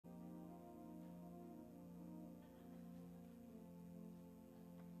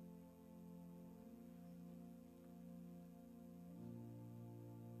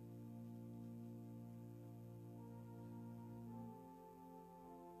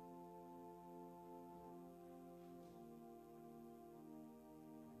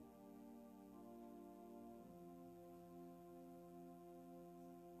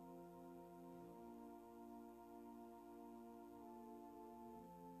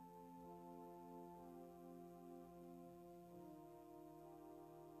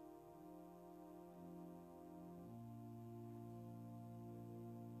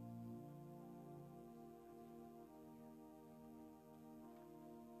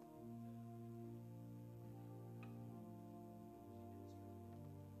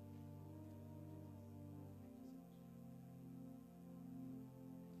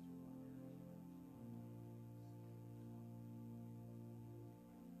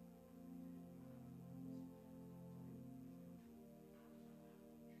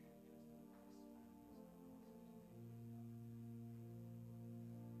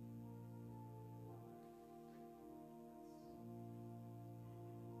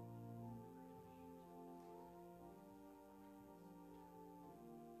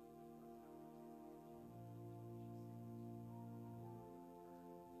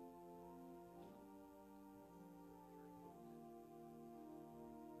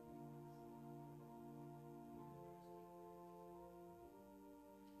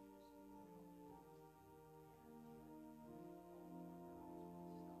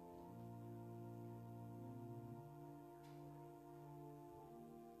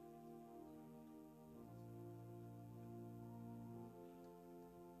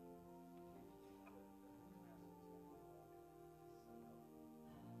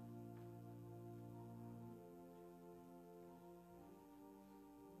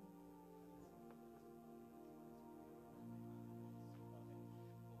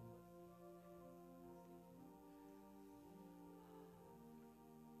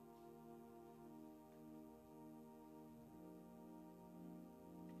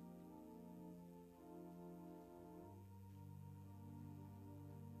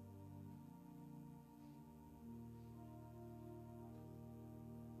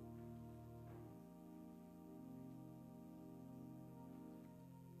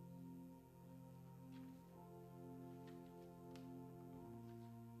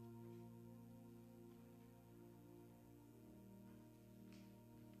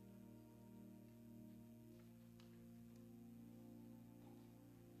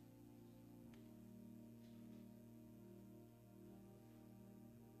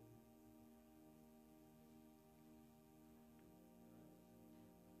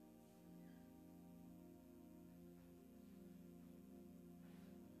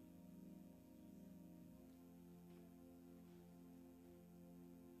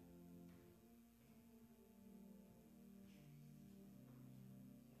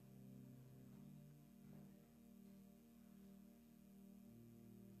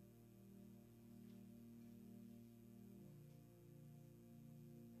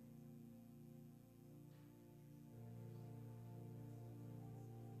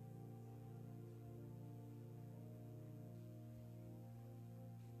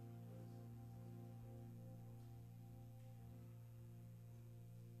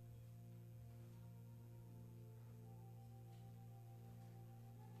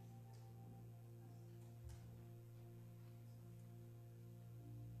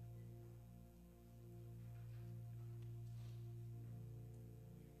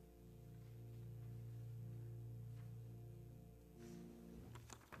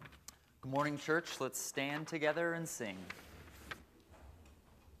Morning, church. Let's stand together and sing.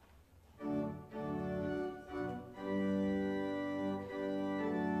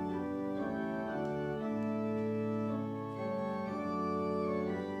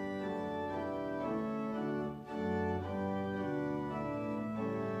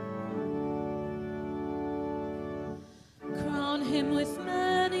 Crown him with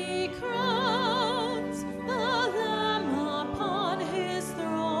many crowns, the Lamb upon his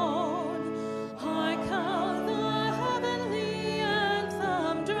throne. Hark how the heavenly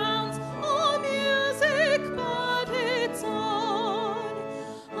anthem drowns all music but its own.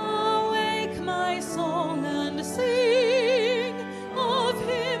 Awake, my soul, and sing of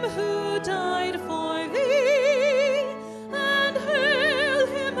him who died for thee, and hail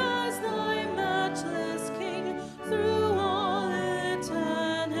him as thy matchless King through all eternity.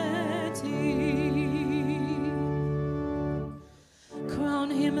 Crown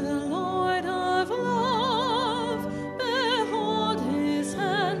him the Lord of love, behold his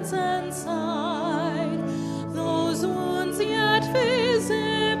hands and side, those wounds yet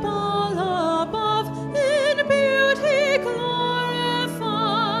visible above, in beauty glorified.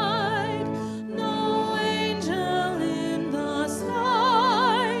 No angel in the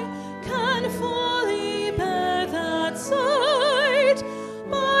sky can fully bear that sight,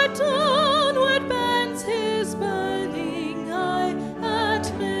 but downward bends his burning eye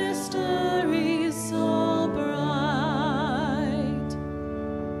at mysteries so bright.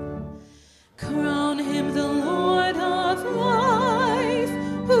 Crown him the Lord of life,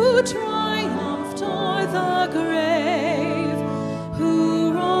 who triumphed o'er the grave,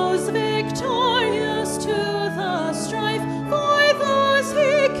 who rose victorious to the strife for those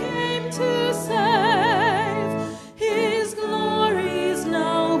he came to save. His glories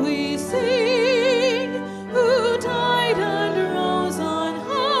now we sing, who died and rose on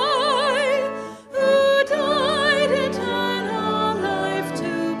high, who died eternal life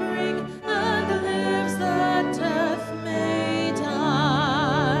to bring, and lives that death may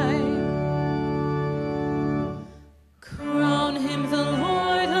die. Crown him the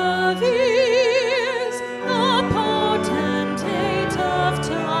Lord of years, the potentate of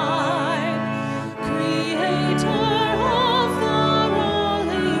time, creator of the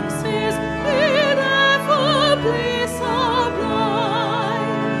rolling spheres, ineffably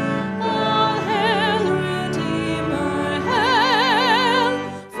sublime. All hail, Redeemer, hail,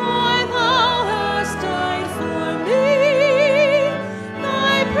 for thou hast died for me.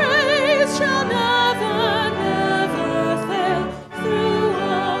 Thy praise shall never, never fail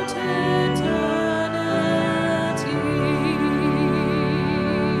throughout eternity.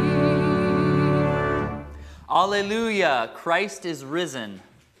 Alleluia! Christ is risen.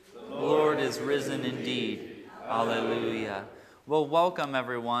 The Lord is risen indeed. Alleluia. Well, welcome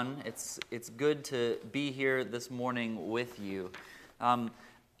everyone. It's good to be here this morning with you. I'm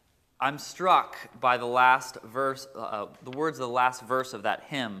struck by the last verse, the words of the last verse of that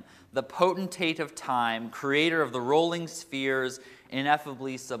hymn. The potentate of time, creator of the rolling spheres,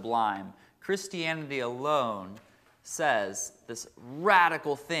 ineffably sublime. Christianity alone says this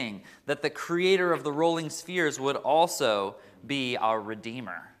radical thing, that the creator of the rolling spheres would also be our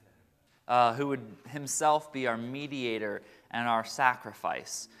Redeemer, who would himself be our mediator and our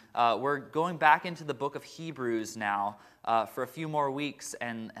sacrifice. We're going back into the book of Hebrews now for a few more weeks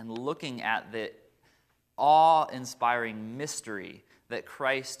and looking at the awe-inspiring mystery that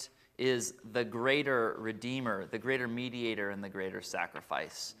Christ is the greater Redeemer, the greater mediator, and the greater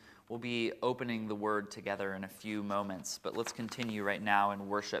sacrifice. We'll be opening the Word together in a few moments, but let's continue right now in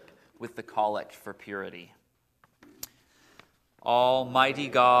worship with the collect for purity. Almighty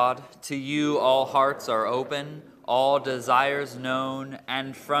God, to you all hearts are open, all desires known,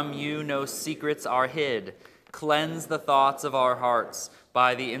 and from you no secrets are hid. Cleanse the thoughts of our hearts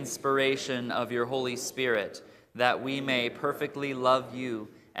by the inspiration of your Holy Spirit, that we may perfectly love you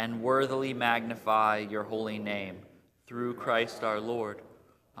and worthily magnify your holy name. Through Christ our Lord.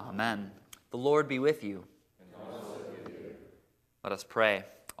 Amen. The Lord be with you. And also with you. Let us pray.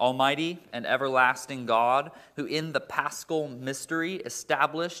 Almighty and everlasting God, who in the Paschal mystery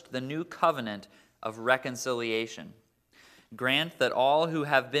established the new covenant of reconciliation, grant that all who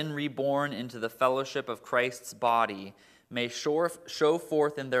have been reborn into the fellowship of Christ's body may show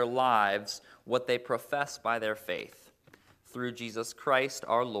forth in their lives what they profess by their faith. Through Jesus Christ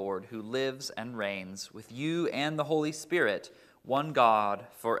our Lord, who lives and reigns with you and the Holy Spirit, one God,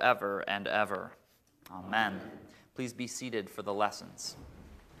 forever and ever. Amen. Please be seated for the lessons.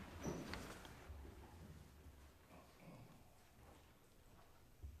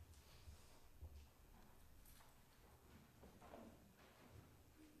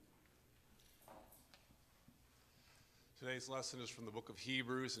 Today's lesson is from the book of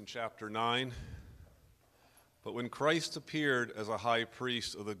Hebrews in chapter 9. But when Christ appeared as a high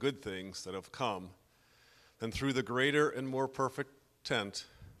priest of the good things that have come, then through the greater and more perfect tent,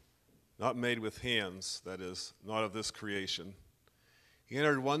 not made with hands, that is, not of this creation, he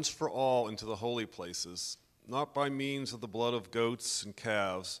entered once for all into the holy places, not by means of the blood of goats and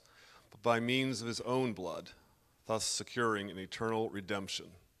calves, but by means of his own blood, thus securing an eternal redemption.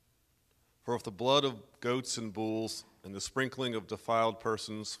 For if the blood of goats and bulls and the sprinkling of defiled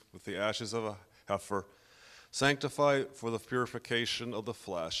persons with the ashes of a heifer sanctify for the purification of the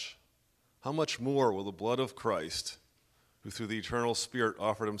flesh, how much more will the blood of Christ, who through the eternal Spirit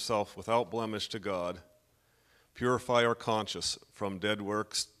offered himself without blemish to God, purify our conscience from dead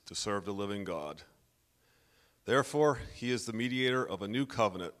works to serve the living God? Therefore, he is the mediator of a new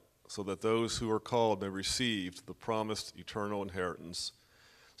covenant, so that those who are called may receive the promised eternal inheritance,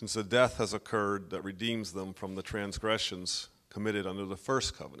 since a death has occurred that redeems them from the transgressions committed under the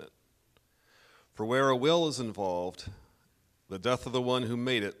first covenant. For where a will is involved, the death of the one who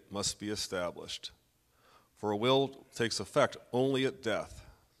made it must be established. For a will takes effect only at death,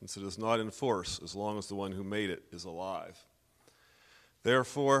 since it is not in force as long as the one who made it is alive.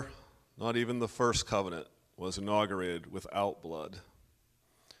 Therefore, not even the first covenant was inaugurated without blood.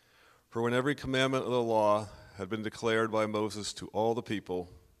 For when every commandment of the law had been declared by Moses to all the people,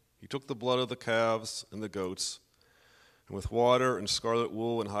 he took the blood of the calves and the goats, and with water and scarlet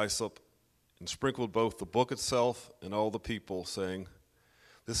wool and hyssop, and sprinkled both the book itself and all the people, saying,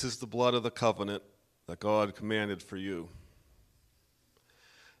 "This is the blood of the covenant that God commanded for you."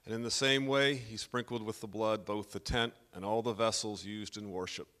 And in the same way, he sprinkled with the blood both the tent and all the vessels used in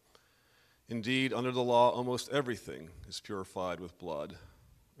worship. Indeed, under the law, almost everything is purified with blood,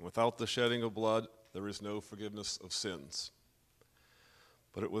 and without the shedding of blood, there is no forgiveness of sins.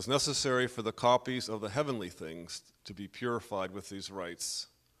 But it was necessary for the copies of the heavenly things to be purified with these rites,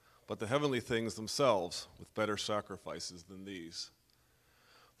 but the heavenly things themselves with better sacrifices than these.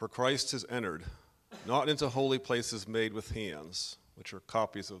 For Christ has entered, not into holy places made with hands, which are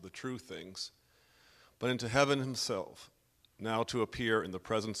copies of the true things, but into heaven himself, now to appear in the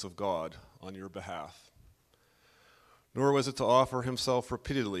presence of God on your behalf. Nor was it to offer himself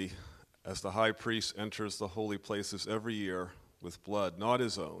repeatedly, as the high priest enters the holy places every year, with blood not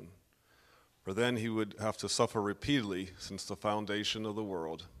his own, for then he would have to suffer repeatedly since the foundation of the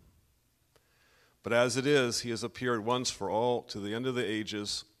world. But as it is, he has appeared once for all to the end of the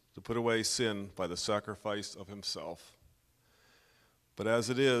ages to put away sin by the sacrifice of himself. But as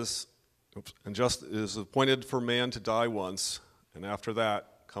it is, and just it is appointed for man to die once, and after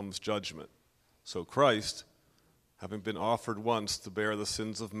that comes judgment. So Christ, having been offered once to bear the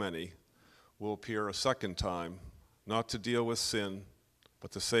sins of many, will appear a second time, not to deal with sin,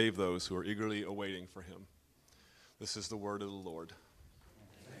 but to save those who are eagerly awaiting for him. This is the word of the Lord.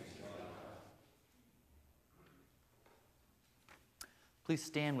 Please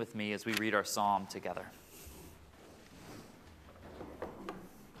stand with me as we read our psalm together.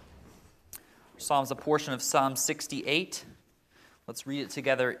 Our psalm is a portion of Psalm 68. Let's read it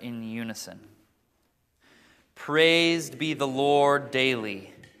together in unison. Praised be the Lord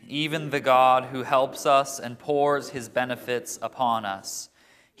daily, even the God who helps us and pours his benefits upon us.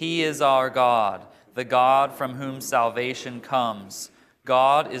 He is our God, the God from whom salvation comes.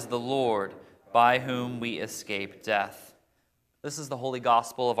 God is the Lord, by whom we escape death. This is the holy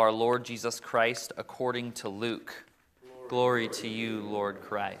gospel of our Lord Jesus Christ according to Luke. Glory to you, Lord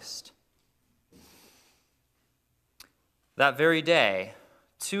Christ. That very day,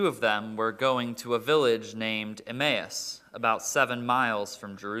 two of them were going to a village named Emmaus, about 7 miles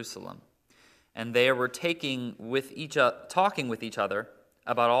from Jerusalem, and they were talking with each other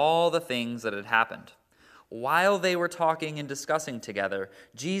about all the things that had happened. While they were talking and discussing together,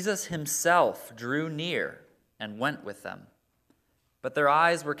 Jesus himself drew near and went with them, but their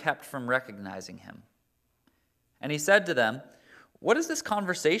eyes were kept from recognizing him. And he said to them, "What is this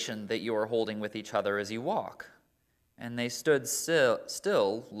conversation that you are holding with each other as you walk?" And they stood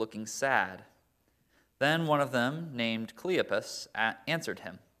still looking sad. Then one of them, named Cleopas, answered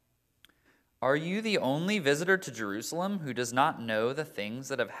him, "Are you the only visitor to Jerusalem who does not know the things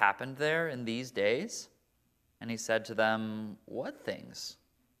that have happened there in these days?" And he said to them, "What things?"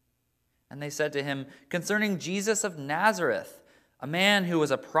 And they said to him, "Concerning Jesus of Nazareth, a man who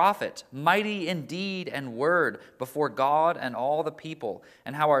was a prophet, mighty in deed and word before God and all the people,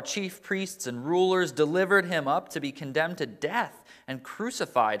 and how our chief priests and rulers delivered him up to be condemned to death and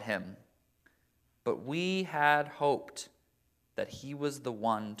crucified him. But we had hoped that he was the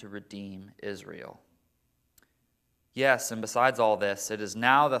one to redeem Israel. Yes, and besides all this, it is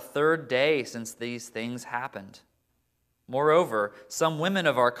now the 3rd day since these things happened. Moreover, some women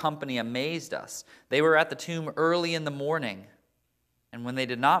of our company amazed us. They were at the tomb early in the morning, and when they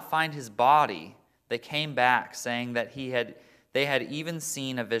did not find his body, they came back, saying that they had even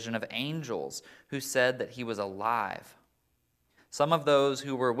seen a vision of angels who said that he was alive. Some of those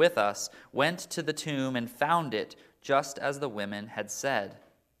who were with us went to the tomb and found it just as the women had said,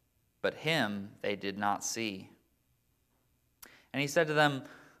 but him they did not see. And he said to them,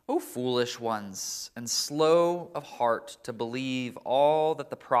 O foolish ones, and slow of heart to believe all that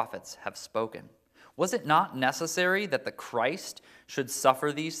the prophets have spoken. Was it not necessary that the Christ should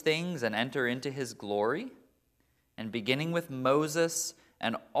suffer these things and enter into his glory? And beginning with Moses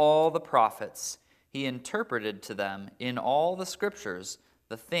and all the prophets, he interpreted to them in all the scriptures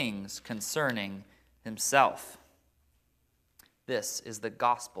the things concerning himself. This is the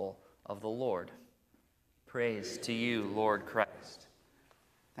gospel of the Lord. Praise to you, Lord Christ.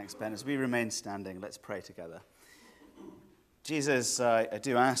 Thanks, Ben. As we remain standing, let's pray together. Jesus, I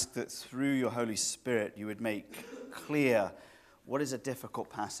do ask that through your Holy Spirit you would make clear what is a difficult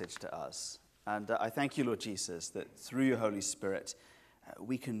passage to us. And I thank you, Lord Jesus, that through your Holy Spirit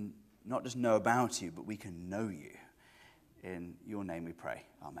we can not just know about you, but we can know you. In your name we pray.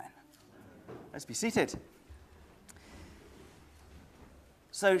 Amen. Let's be seated.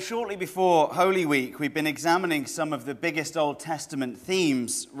 So shortly before Holy Week, we've been examining some of the biggest Old Testament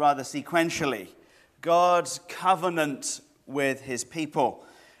themes rather sequentially. God's covenant with his people,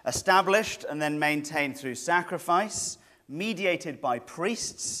 established and then maintained through sacrifice, mediated by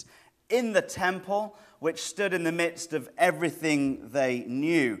priests in the temple, which stood in the midst of everything they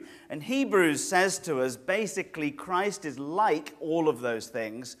knew. And Hebrews says to us, basically, Christ is like all of those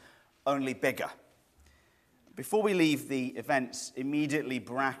things, only bigger. Before we leave the events immediately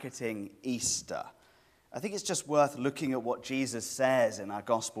bracketing Easter, I think it's just worth looking at what Jesus says in our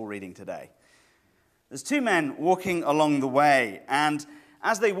gospel reading today. There's two men walking along the way, and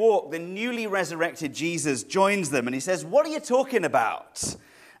as they walk, the newly resurrected Jesus joins them, and he says, "What are you talking about?"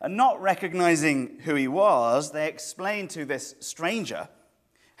 And not recognizing who he was, they explain to this stranger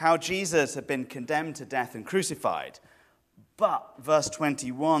how Jesus had been condemned to death and crucified. But, verse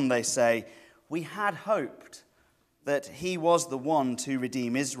 21, they say, "We had hoped that he was the one to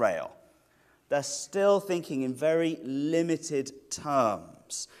redeem Israel." They're still thinking in very limited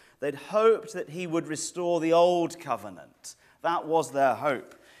terms. They'd hoped that he would restore the old covenant. That was their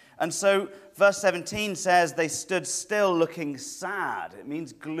hope. And so, verse 17 says they stood still looking sad. It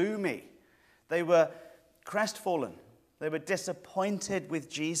means gloomy. They were crestfallen. They were disappointed with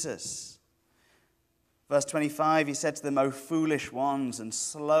Jesus. Verse 25, he said to them, "O foolish ones and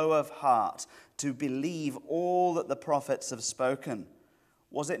slow of heart to believe all that the prophets have spoken.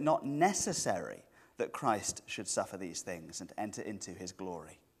 Was it not necessary that Christ should suffer these things and enter into his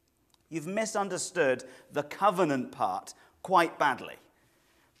glory?" You've misunderstood the covenant part quite badly.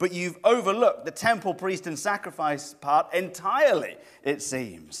 But you've overlooked the temple, priest, and sacrifice part entirely, it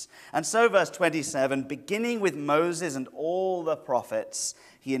seems. And so, verse 27, beginning with Moses and all the prophets,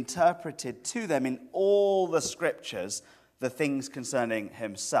 he interpreted to them in all the scriptures the things concerning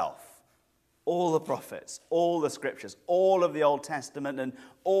himself. All the prophets, all the scriptures, all of the Old Testament, and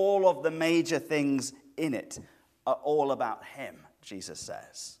all of the major things in it are all about him, Jesus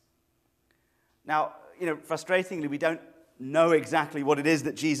says. Now, frustratingly, we don't know exactly what it is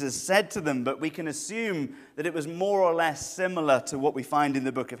that Jesus said to them, but we can assume that it was more or less similar to what we find in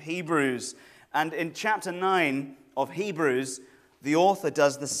the book of Hebrews. And in chapter 9 of Hebrews, the author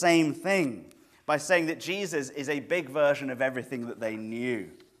does the same thing by saying that Jesus is a big version of everything that they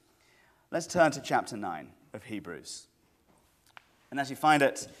knew. Let's turn to chapter 9 of Hebrews. And as you find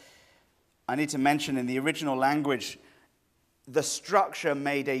it, I need to mention in the original language, the structure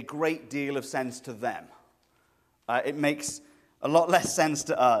made a great deal of sense to them. It makes a lot less sense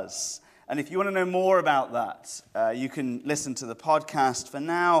to us. And if you want to know more about that, you can listen to the podcast. For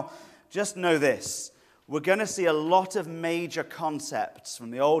now, just know this. We're going to see a lot of major concepts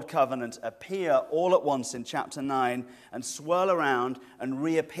from the Old Covenant appear all at once in chapter 9 and swirl around and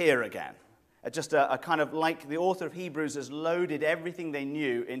reappear again. Just a kind of like the author of Hebrews has loaded everything they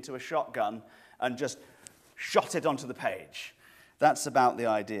knew into a shotgun and just shot it onto the page. That's about the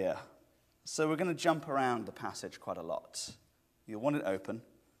idea. So we're going to jump around the passage quite a lot. You'll want it open.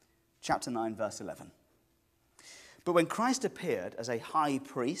 Chapter 9, verse 11. "But when Christ appeared as a high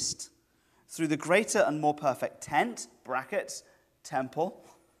priest through the greater and more perfect tent, brackets, temple."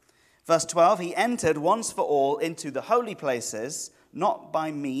 Verse 12, "He entered once for all into the holy places, not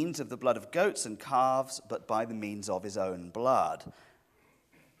by means of the blood of goats and calves, but by the means of his own blood."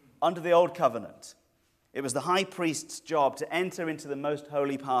 Under the old covenant, It was the high priest's job to enter into the most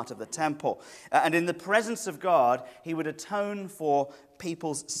holy part of the temple. And in the presence of God, he would atone for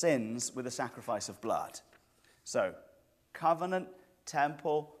people's sins with a sacrifice of blood. So, covenant,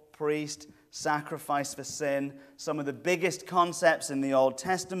 temple, priest, sacrifice for sin, some of the biggest concepts in the Old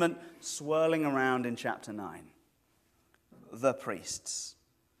Testament swirling around in chapter 9. The priests.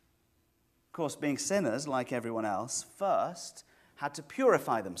 Of course, being sinners, like everyone else, first had to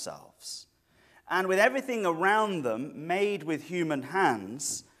purify themselves. And with everything around them made with human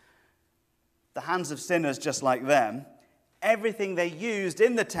hands, the hands of sinners just like them, everything they used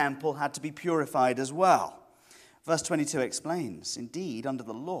in the temple had to be purified as well. Verse 22 explains, indeed, under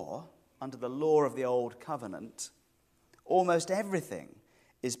the law of the old covenant, almost everything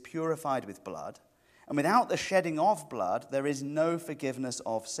is purified with blood, and without the shedding of blood, there is no forgiveness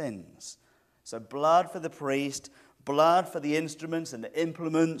of sins. So blood for the priest, blood for the instruments and the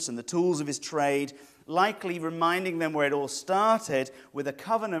implements and the tools of his trade, likely reminding them where it all started with a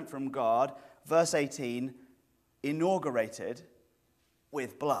covenant from God, verse 18, inaugurated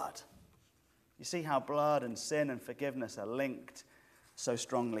with blood. You see how blood and sin and forgiveness are linked so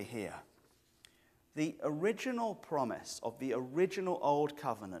strongly here. The original promise of the original old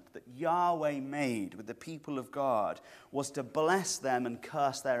covenant that Yahweh made with the people of God was to bless them and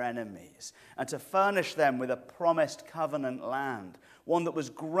curse their enemies, and to furnish them with a promised covenant land, one that was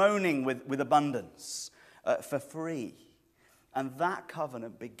groaning with abundance for free. And that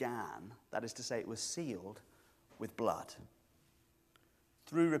covenant began, that is to say, it was sealed with blood.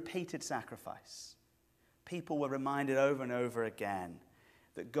 Through repeated sacrifice, people were reminded over and over again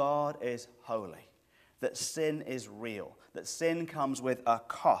that God is holy, that sin is real, that sin comes with a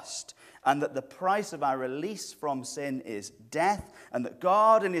cost, and that the price of our release from sin is death, and that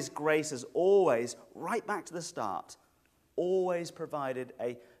God in his grace has always, right back to the start, always provided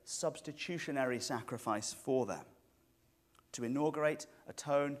a substitutionary sacrifice for them to inaugurate,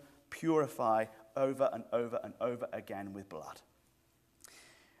 atone, purify over and over and over again with blood.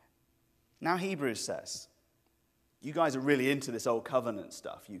 Now Hebrews says, you guys are really into this old covenant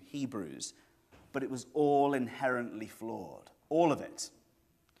stuff, you Hebrews, but it was all inherently flawed. All of it.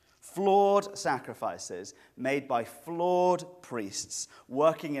 Flawed sacrifices made by flawed priests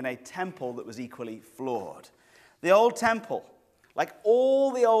working in a temple that was equally flawed. The old temple, like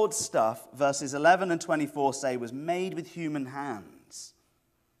all the old stuff, verses 11 and 24 say, was made with human hands.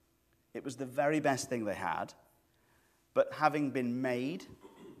 It was the very best thing they had, but having been made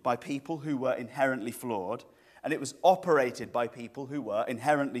by people who were inherently flawed, and it was operated by people who were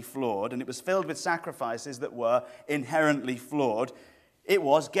inherently flawed, and it was filled with sacrifices that were inherently flawed. It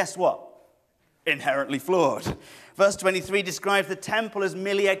was, guess what? Inherently flawed. Verse 23 describes the temple as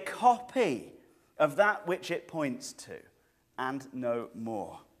merely a copy of that which it points to, and no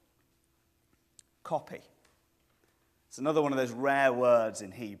more. Copy. It's another one of those rare words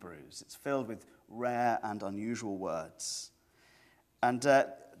in Hebrews. It's filled with rare and unusual words. And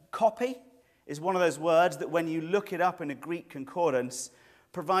copy is one of those words that when you look it up in a Greek concordance,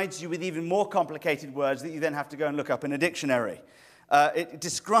 provides you with even more complicated words that you then have to go and look up in a dictionary. It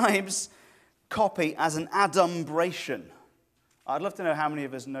describes copy as an adumbration. I'd love to know how many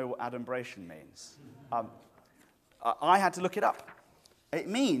of us know what adumbration means. I had to look it up. It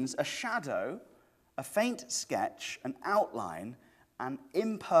means a shadow, a faint sketch, an outline, an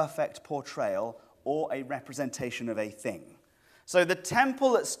imperfect portrayal, or a representation of a thing. So the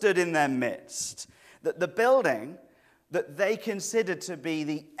temple that stood in their midst, that the building that they considered to be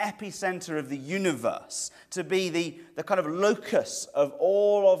the epicenter of the universe, to be the kind of locus of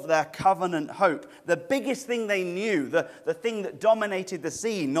all of their covenant hope, the biggest thing they knew, the thing that dominated the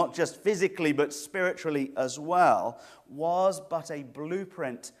scene, not just physically but spiritually as well, was but a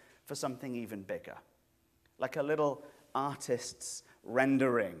blueprint for something even bigger, like a little artist's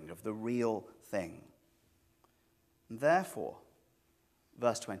rendering of the real thing. And therefore,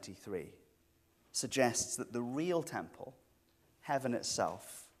 verse 23 suggests that the real temple, heaven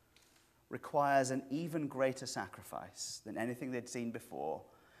itself, requires an even greater sacrifice than anything they'd seen before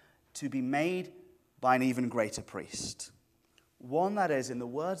to be made by an even greater priest. One that is, in the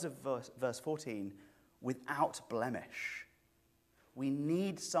words of verse 14, without blemish. We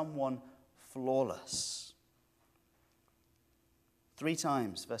need someone flawless. 3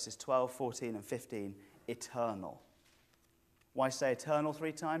 times, verses 12, 14, and 15, eternal. Why say eternal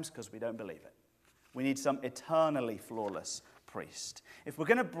 3 times? Because we don't believe it. We need some eternally flawless priest. If we're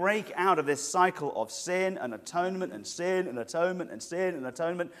going to break out of this cycle of sin and atonement and sin and atonement and sin and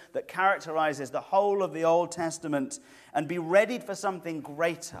atonement that characterizes the whole of the Old Testament and be ready for something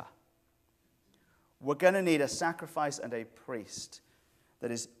greater, we're going to need a sacrifice and a priest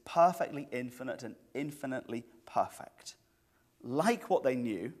that is perfectly infinite and infinitely perfect. Like what they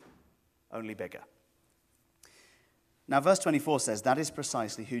knew, only bigger. Now, verse 24 says that is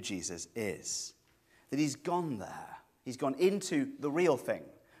precisely who Jesus is. That he's gone there. He's gone into the real thing,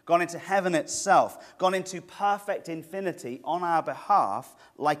 gone into heaven itself, gone into perfect infinity on our behalf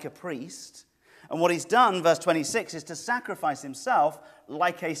like a priest. And what he's done, verse 26, is to sacrifice himself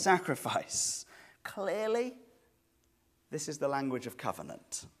like a sacrifice. Clearly, this is the language of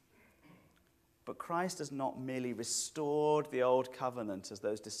covenant. But Christ has not merely restored the old covenant as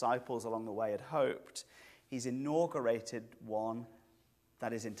those disciples along the way had hoped. He's inaugurated one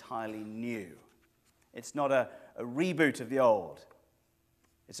that is entirely new. It's not a reboot of the old.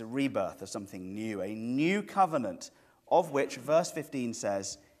 It's a rebirth of something new, a new covenant of which verse 15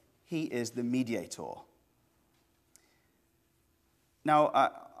 says, he is the mediator. Now,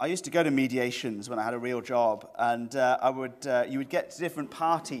 I used to go to mediations when I had a real job, and you would get different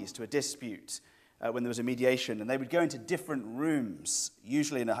parties to a dispute when there was a mediation, and they would go into different rooms,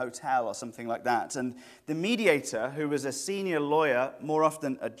 usually in a hotel or something like that. And the mediator, who was a senior lawyer, more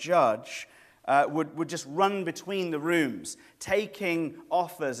often a judge, would just run between the rooms, taking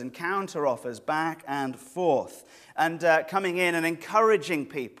offers and counter-offers back and forth, and coming in and encouraging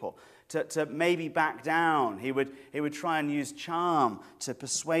people to maybe back down. He would try and use charm to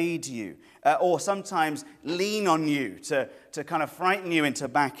persuade you, or sometimes lean on you to kind of frighten you into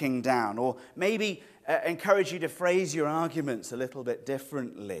backing down, or maybe encourage you to phrase your arguments a little bit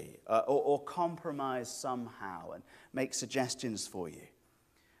differently, or compromise somehow and make suggestions for you.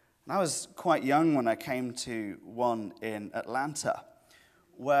 And I was quite young when I came to one in Atlanta,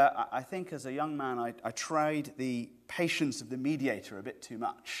 where I think as a young man I tried the patience of the mediator a bit too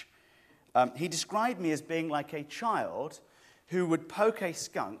much. He described me as being like a child who would poke a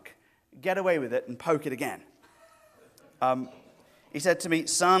skunk, get away with it, and poke it again. He said to me,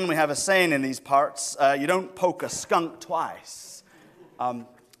 "Son, we have a saying in these parts, you don't poke a skunk twice."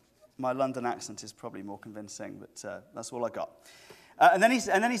 My London accent is probably more convincing, but that's all I got. And then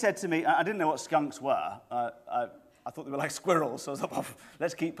he said to me, I didn't know what skunks were. I thought they were like squirrels, so I was like,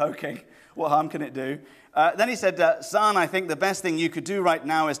 let's keep poking. What harm can it do? Then he said, "Son, I think the best thing you could do right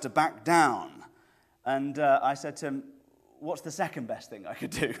now is to back down." And I said to him, "What's the second best thing I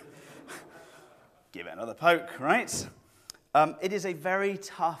could do?" Give it another poke, right? It is a very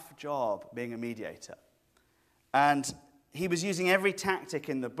tough job being a mediator. And he was using every tactic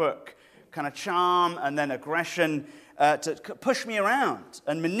in the book, kind of charm and then aggression, to push me around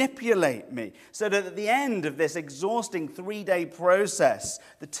and manipulate me, so that at the end of this exhausting 3-day process,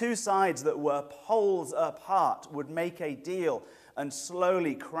 the two sides that were poles apart would make a deal and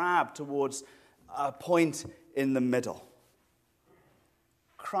slowly crab towards a point in the middle.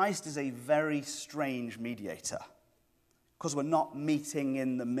 Christ is a very strange mediator, because we're not meeting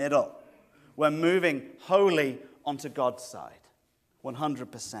in the middle. We're moving wholly onto God's side,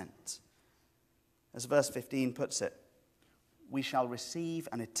 100%. As verse 15 puts it, we shall receive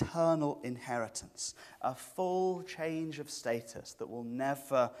an eternal inheritance, a full change of status that will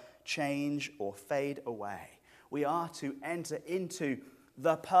never change or fade away. We are to enter into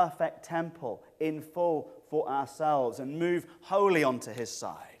the perfect temple in full for ourselves and move wholly onto his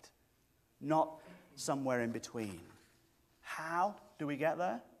side, not somewhere in between. How do we get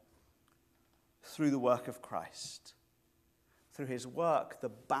there? Through the work of Christ. Through his work, the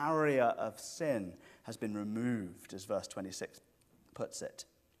barrier of sin has been removed, as verse 26 puts it.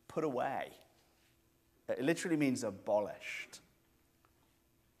 Put away. It literally means abolished.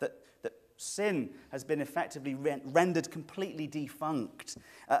 That sin has been effectively rendered completely defunct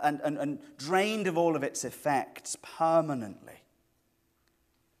and drained of all of its effects permanently.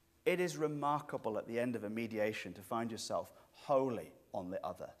 It is remarkable at the end of a mediation to find yourself wholly on the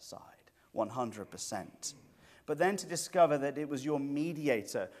other side, 100%. But then to discover that it was your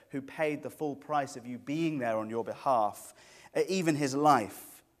mediator who paid the full price of you being there on your behalf, even his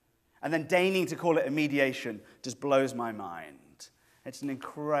life, and then deigning to call it a mediation just blows my mind. It's an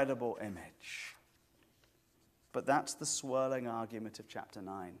incredible image. But that's the swirling argument of chapter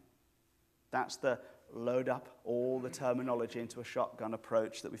 9. That's the load up all the terminology into a shotgun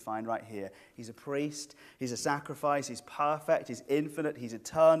approach that we find right here. He's a priest, he's a sacrifice, he's perfect, he's infinite, he's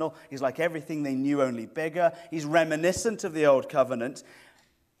eternal, he's like everything they knew, only bigger. He's reminiscent of the old covenant.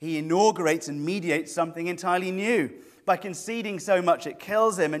 He inaugurates and mediates something entirely new by conceding so much it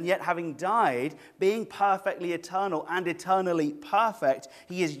kills him, and yet having died, being perfectly eternal and eternally perfect,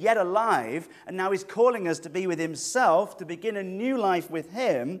 he is yet alive, and now he's calling us to be with himself, to begin a new life with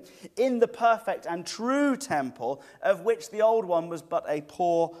him in the perfect and true temple, of which the old one was but a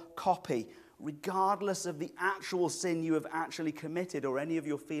poor copy, regardless of the actual sin you have actually committed or any of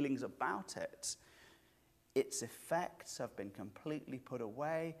your feelings about it. Its effects have been completely put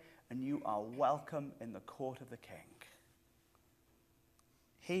away, and you are welcome in the court of the King.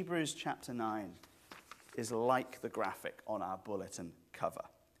 Hebrews chapter 9 is like the graphic on our bulletin cover,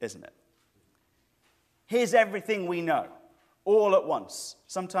 isn't it? Here's everything we know, all at once,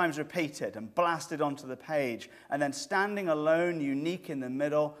 sometimes repeated and blasted onto the page, and then standing alone, unique in the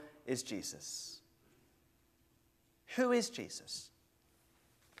middle, is Jesus. Who is Jesus?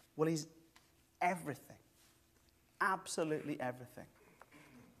 Well, he's everything. Absolutely everything.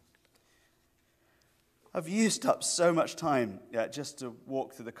 I've used up so much time just to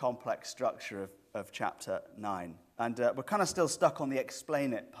walk through the complex structure of chapter 9. And we're kind of still stuck on the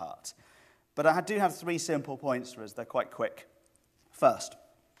explain it part. But I do have 3 simple points for us. They're quite quick. First,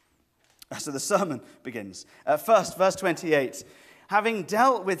 so the sermon begins. First, verse 28. Having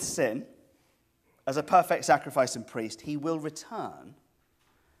dealt with sin as a perfect sacrifice and priest, he will return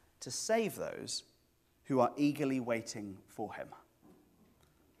to save those who are eagerly waiting for him.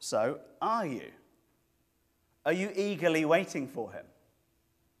 So, are you? Are you eagerly waiting for him?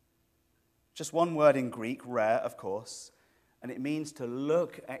 Just one word in Greek, rare, of course, and it means to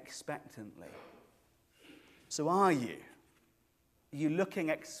look expectantly. So are you? Are you looking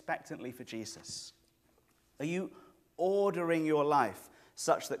expectantly for Jesus? Are you ordering your life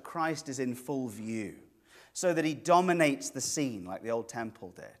such that Christ is in full view, so that he dominates the scene like the old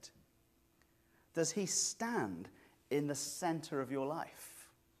temple did? Does he stand in the center of your life,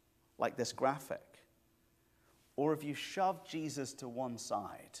 like this graphic? Or have you shoved Jesus to one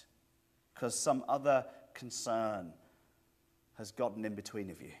side because some other concern has gotten in between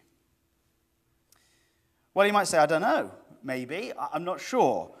of you? Well, you might say, I don't know, maybe, I'm not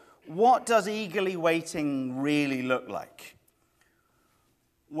sure. What does eagerly waiting really look like?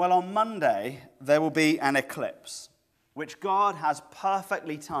 Well, on Monday, there will be an eclipse, which God has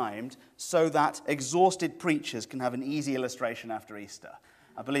perfectly timed so that exhausted preachers can have an easy illustration after Easter.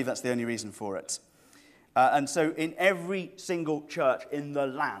 I believe that's the only reason for it. And so in every single church in the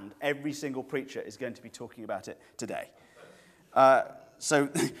land, every single preacher is going to be talking about it today. So,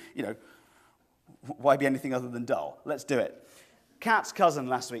 why be anything other than dull? Let's do it. Kat's cousin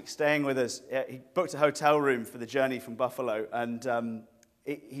last week, staying with us, he booked a hotel room for the journey from Buffalo, and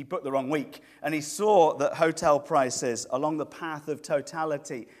he booked the wrong week. And he saw that hotel prices along the path of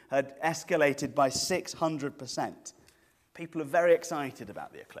totality had escalated by 600%. People are very excited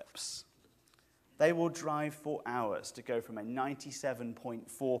about the eclipse. They will drive for hours to go from a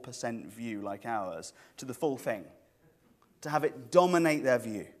 97.4% view like ours to the full thing, to have it dominate their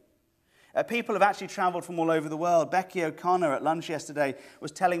view. People have actually traveled from all over the world. Becky O'Connor at lunch yesterday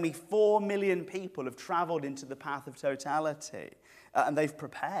was telling me 4 million people have traveled into the path of totality, and they've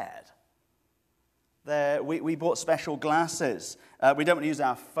prepared. We bought special glasses. We don't want to use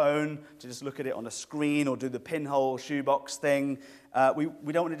our phone to just look at it on a screen or do the pinhole shoebox thing.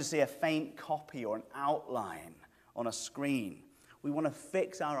 We don't want to see a faint copy or an outline on a screen. We want to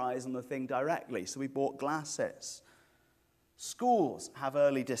fix our eyes on the thing directly, so we bought glasses. Schools have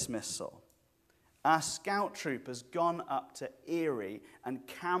early dismissal. Our scout troop has gone up to Erie and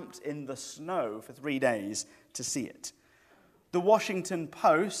camped in the snow for 3 days to see it. The Washington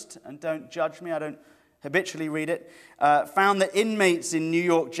Post, and don't judge me, I don't habitually read it, found that inmates in New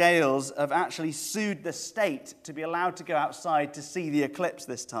York jails have actually sued the state to be allowed to go outside to see the eclipse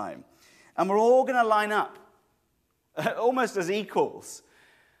this time. And we're all going to line up, almost as equals,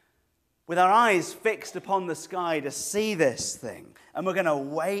 with our eyes fixed upon the sky to see this thing. And we're going to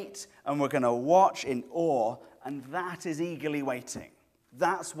wait, and we're going to watch in awe, and that is eagerly waiting.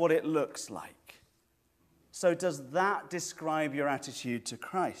 That's what it looks like. So does that describe your attitude to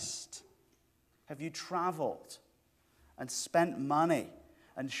Christ? Have you traveled and spent money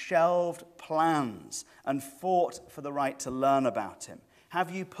and shelved plans and fought for the right to learn about him?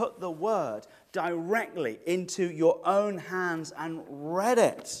 Have you put the word directly into your own hands and read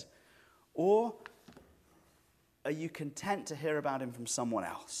it? Or are you content to hear about him from someone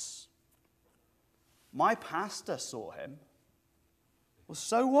else? My pastor saw him. Well,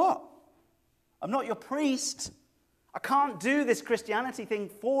 so what? I'm not your priest. I can't do this Christianity thing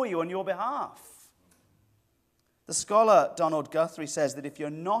for you on your behalf. The scholar Donald Guthrie says that if you're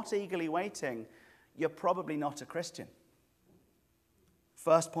not eagerly waiting, you're probably not a Christian.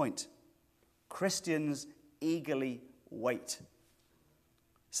 First point, Christians eagerly wait.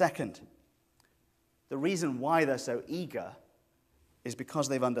 Second, the reason why they're so eager is because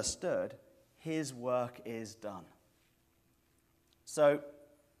they've understood his work is done. So,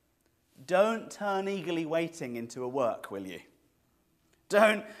 don't turn eagerly waiting into a work, will you?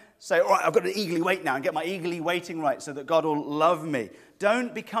 Don't say, all right, I've got to eagerly wait now and get my eagerly waiting right so that God will love me.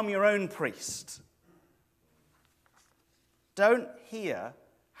 Don't become your own priest. Don't hear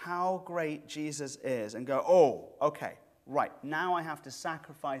how great Jesus is and go, oh, okay, right, now I have to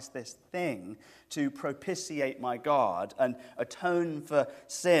sacrifice this thing to propitiate my God and atone for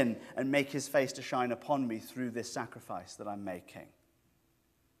sin and make his face to shine upon me through this sacrifice that I'm making.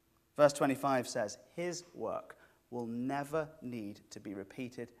 Verse 25 says, his work will never need to be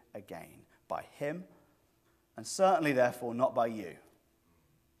repeated again by him, and certainly, therefore, not by you.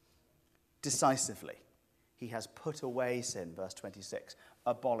 Decisively, he has put away sin, verse 26,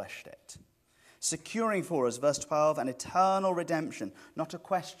 abolished it, securing for us, verse 12, an eternal redemption, not a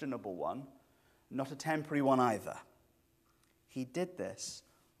questionable one, not a temporary one either. He did this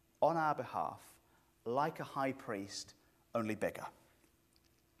on our behalf, like a high priest, only bigger.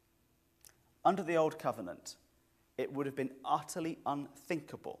 Under the old covenant, it would have been utterly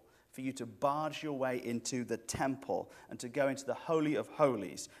unthinkable for you to barge your way into the temple and to go into the Holy of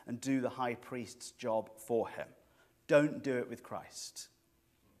Holies and do the high priest's job for him. Don't do it with Christ,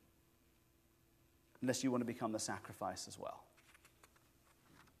 unless you want to become the sacrifice as well.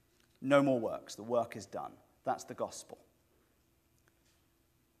 No more works. The work is done. That's the gospel.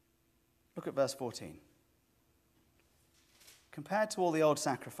 Look at verse 14. Compared to all the old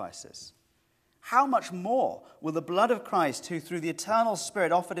sacrifices, how much more will the blood of Christ, who through the eternal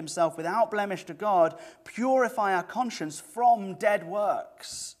Spirit offered himself without blemish to God, purify our conscience from dead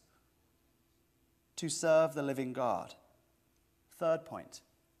works to serve the living God? Third point,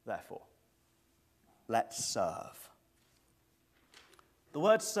 therefore, let's serve. The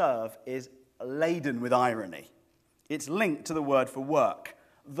word serve is laden with irony. It's linked to the word for work.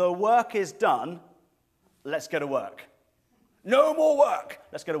 The work is done, let's go to work. No more work,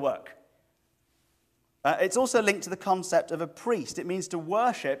 let's go to work. It's also linked to the concept of a priest. It means to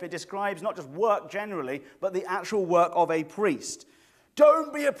worship. It describes not just work generally, but the actual work of a priest.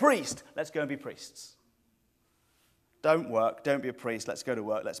 Don't be a priest. Let's go and be priests. Don't work. Don't be a priest. Let's go to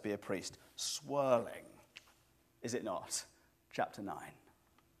work. Let's be a priest. Swirling, is it not? Chapter 9.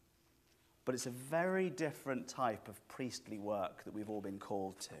 But it's a very different type of priestly work that we've all been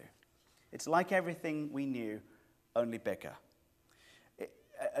called to. It's like everything we knew, only bigger.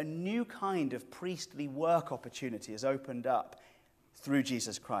 A new kind of priestly work opportunity has opened up through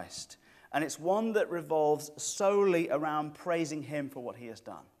Jesus Christ. And it's one that revolves solely around praising him for what he has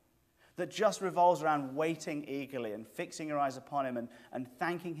done. That just revolves around waiting eagerly and fixing your eyes upon him and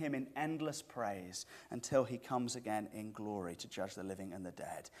thanking him in endless praise until he comes again in glory to judge the living and the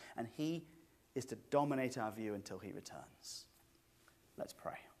dead. And he is to dominate our view until he returns. Let's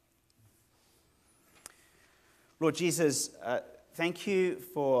pray. Lord Jesus, thank you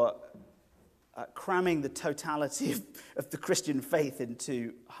for cramming the totality of the Christian faith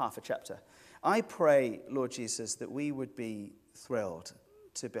into half a chapter. I pray, Lord Jesus, that we would be thrilled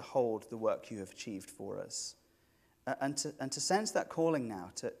to behold the work you have achieved for us and to sense that calling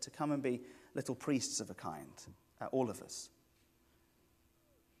now to come and be little priests of a kind, all of us.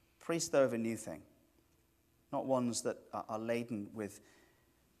 Priests, though, of a new thing, not ones that are laden with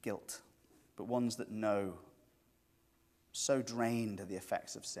guilt, but ones that know so drained of the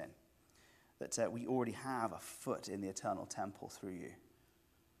effects of sin that we already have a foot in the eternal temple through you.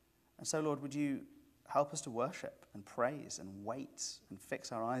 And so, Lord, would you help us to worship and praise and wait and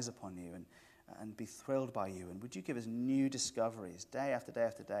fix our eyes upon you and be thrilled by you? And would you give us new discoveries day after day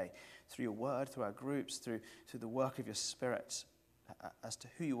after day through your word, through our groups, through the work of your Spirit as to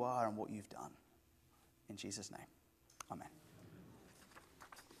who you are and what you've done. In Jesus' name, amen.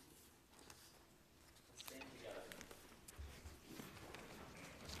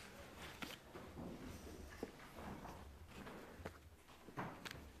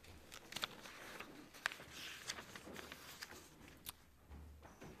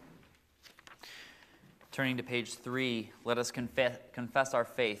 Turning to page 3, let us confess our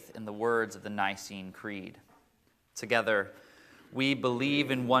faith in the words of the Nicene Creed. Together, we believe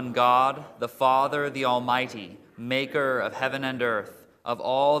in one God, the Father, the Almighty, maker of heaven and earth, of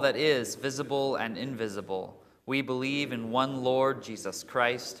all that is visible and invisible. We believe in one Lord Jesus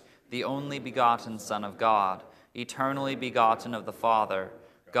Christ, the only begotten Son of God, eternally begotten of the Father,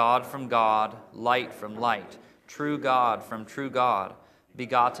 God from God, light from light, true God from true God,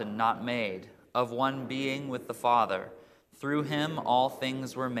 begotten, not made, of one being with the Father. Through him all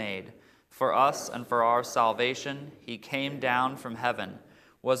things were made. For us and for our salvation, he came down from heaven,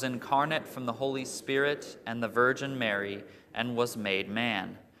 was incarnate from the Holy Spirit and the Virgin Mary, and was made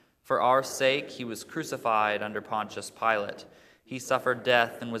man. For our sake he was crucified under Pontius Pilate. He suffered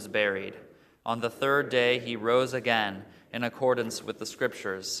death and was buried. On the third day he rose again, in accordance with the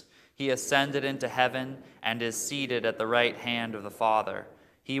Scriptures. He ascended into heaven and is seated at the right hand of the Father.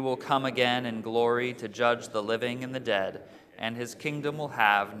 He will come again in glory to judge the living and the dead, and his kingdom will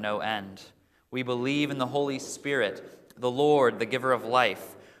have no end. We believe in the Holy Spirit, the Lord, the giver of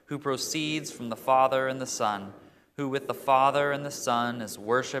life, who proceeds from the Father and the Son, who with the Father and the Son is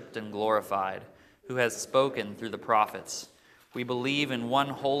worshipped and glorified, who has spoken through the prophets. We believe in one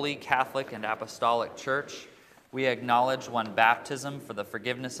holy Catholic and Apostolic Church. We acknowledge one baptism for the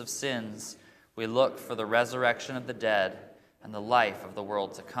forgiveness of sins. We look for the resurrection of the dead and the life of the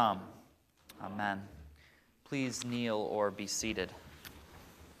world to come. Amen. Please kneel or be seated.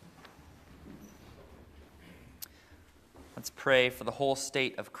 Let's pray for the whole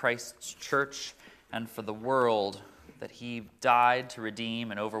state of Christ's church and for the world that he died to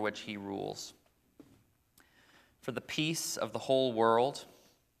redeem and over which he rules. For the peace of the whole world,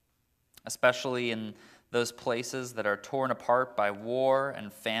 especially in those places that are torn apart by war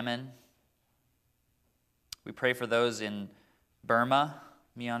and famine. We pray for those in Burma,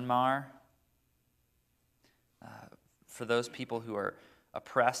 Myanmar, for those people who are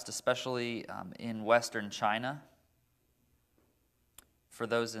oppressed, especially in Western China, for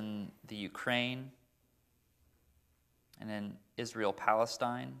those in the Ukraine and in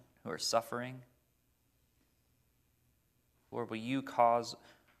Israel-Palestine who are suffering. Lord, will you cause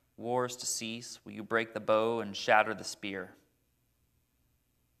wars to cease? Will you break the bow and shatter the spear?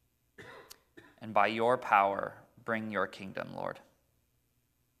 And by your power, bring your kingdom, Lord.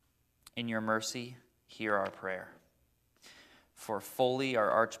 In your mercy, hear our prayer. For Foley, our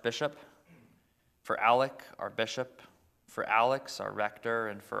Archbishop, for Alec, our Bishop, for Alex, our Rector,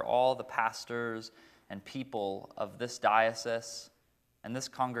 and for all the pastors and people of this diocese and this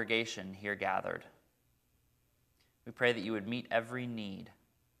congregation here gathered. We pray that you would meet every need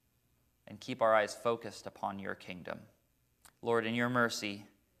and keep our eyes focused upon your kingdom. Lord, in your mercy,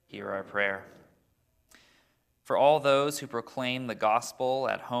 hear our prayer. For all those who proclaim the gospel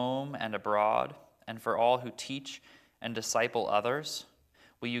at home and abroad, and for all who teach and disciple others,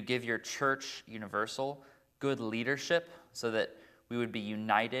 will you give your church universal good leadership so that we would be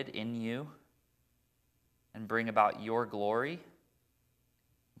united in you and bring about your glory?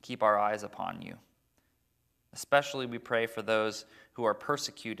 Keep our eyes upon you. Especially we pray for those who are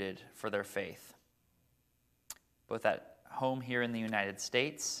persecuted for their faith, both at home here in the United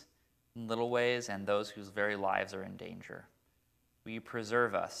States, in little ways, and those whose very lives are in danger. Will you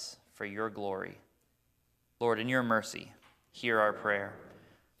preserve us for your glory? Lord, in your mercy, hear our prayer.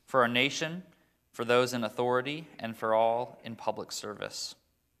 For our nation, for those in authority, and for all in public service.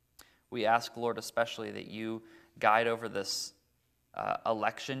 We ask, Lord, especially that you guide over this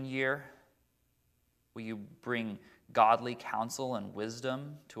election year. Will you bring godly counsel and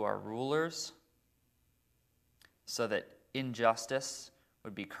wisdom to our rulers so that injustice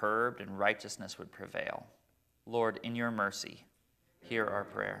would be curbed and righteousness would prevail? Lord, in your mercy, hear our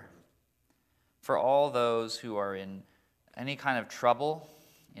prayer. For all those who are in any kind of trouble,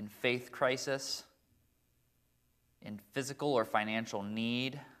 in faith crisis, in physical or financial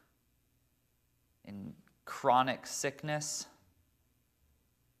need, in chronic sickness,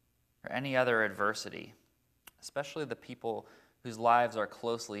 or any other adversity, especially the people whose lives are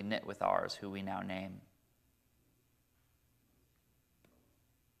closely knit with ours, who we now name.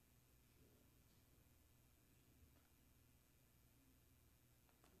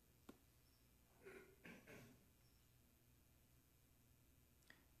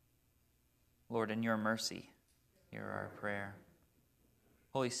 Lord, in your mercy, hear our prayer.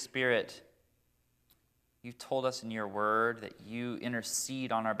 Holy Spirit, you've told us in your word that you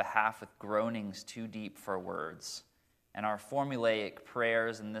intercede on our behalf with groanings too deep for words. And our formulaic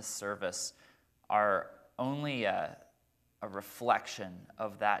prayers in this service are only a reflection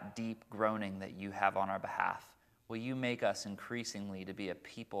of that deep groaning that you have on our behalf. Will you make us increasingly to be a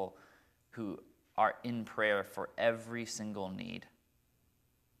people who are in prayer for every single need?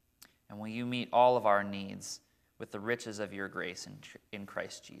 And will you meet all of our needs with the riches of your grace in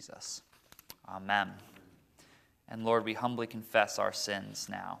Christ Jesus? Amen. And Lord, we humbly confess our sins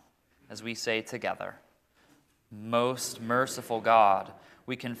now as we say together, Most merciful God,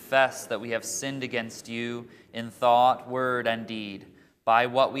 we confess that we have sinned against you in thought, word, and deed, by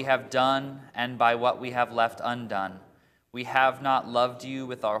what we have done and by what we have left undone. We have not loved you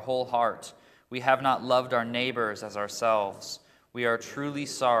with our whole heart. We have not loved our neighbors as ourselves. We are truly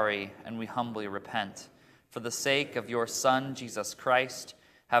sorry, and we humbly repent. For the sake of your Son, Jesus Christ,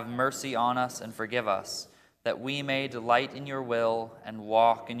 have mercy on us and forgive us, that we may delight in your will and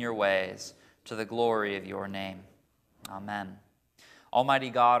walk in your ways, to the glory of your name. Amen. Almighty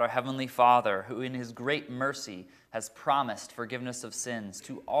God, our Heavenly Father, who in his great mercy has promised forgiveness of sins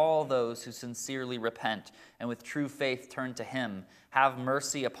to all those who sincerely repent and with true faith turn to him, have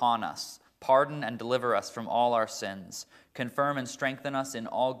mercy upon us, pardon and deliver us from all our sins, confirm and strengthen us in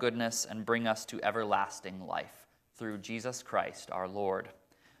all goodness, and bring us to everlasting life. Through Jesus Christ our Lord.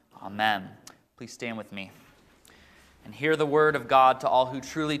 Amen. Please stand with me. And hear the word of God to all who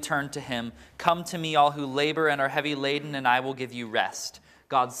truly turn to him. Come to me, all who labor and are heavy laden, and I will give you rest.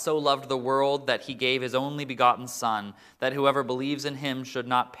 God so loved the world that he gave his only begotten Son, that whoever believes in him should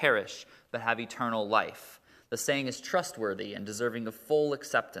not perish, but have eternal life. The saying is trustworthy and deserving of full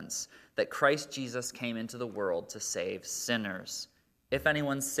acceptance, that Christ Jesus came into the world to save sinners. If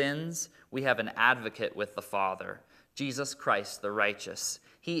anyone sins, we have an advocate with the Father, Jesus Christ the righteous.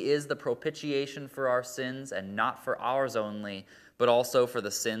 He is the propitiation for our sins, and not for ours only, but also for the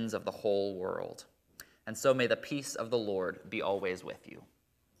sins of the whole world. And so may the peace of the Lord be always with you.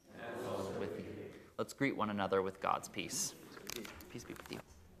 And also with you. Let's greet one another with God's peace. Peace be with you.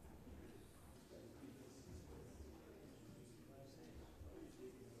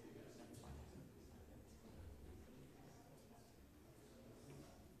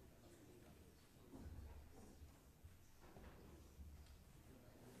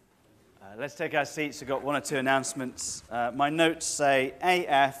 Let's take our seats. I've got one or two announcements. My notes say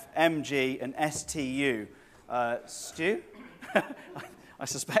AF, MG, and STU. Stu? I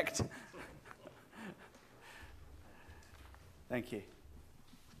suspect. Thank you.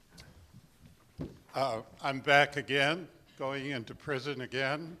 I'm back again, going into prison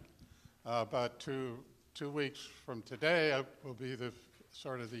again. About two weeks from today will be the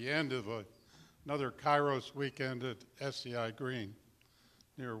sort of the end of another Kairos weekend at SCI Green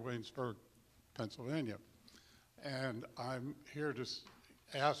near Waynesburg, Pennsylvania. And I'm here to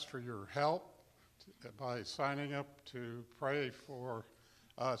ask for your help by signing up to pray for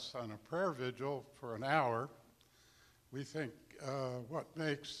us on a prayer vigil for an hour. We think what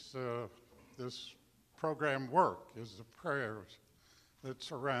makes this program work is the prayers that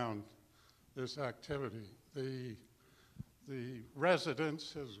surround this activity. The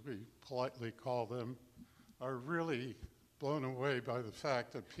residents, as we politely call them, are really blown away by the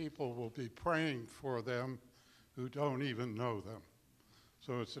fact that people will be praying for them who don't even know them.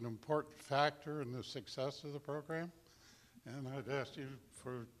 So it's an important factor in the success of the program. And I'd ask you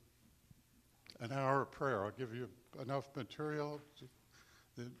for an hour of prayer. I'll give you enough material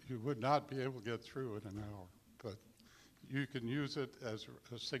that you would not be able to get through in an hour, but you can use it as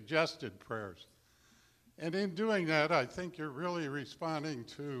suggested prayers. And in doing that, I think you're really responding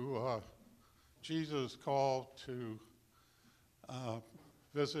to Jesus' call to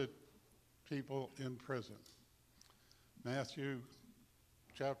visit people in prison. Matthew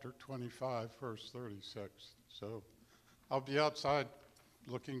chapter 25, verse 36. So I'll be outside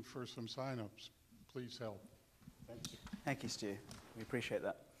looking for some sign-ups. Please help. Thank you. Thank you, Stu. We appreciate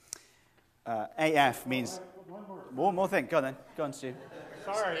that. AF means... One more thing. Go on then. Go on, Stu.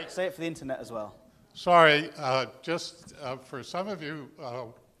 Sorry. Say it for the internet as well. Sorry. Just for some of you,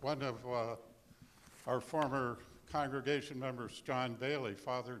 one of our former congregation members, John Bailey,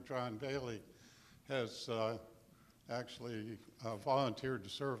 Father John Bailey, has actually volunteered to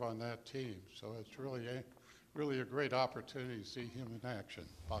serve on that team. So it's really a great opportunity to see him in action.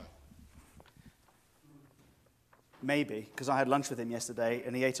 Bye. Maybe, because I had lunch with him yesterday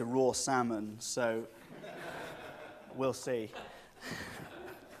and he ate a raw salmon, so we'll see.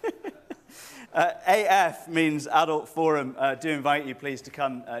 AF means Adult Forum. Do invite you, please, to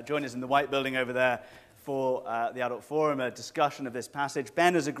come join us in the White Building over there for the Adult Forum, a discussion of this passage.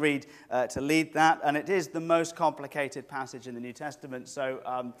 Ben has agreed to lead that, and it is the most complicated passage in the New Testament,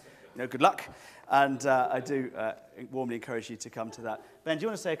 so good luck. And I do warmly encourage you to come to that. Ben, do you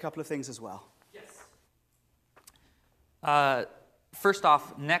want to say a couple of things as well? First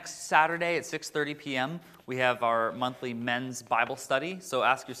off, next Saturday at 6:30 p.m., we have our monthly men's Bible study. So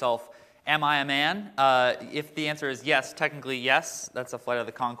ask yourself, am I a man? If the answer is yes, technically yes. That's a Flight of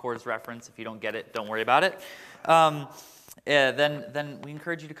the Conchords reference. If you don't get it, don't worry about it. Then we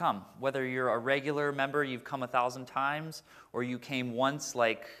encourage you to come. Whether you're a regular member, you've come 1,000 times, or you came once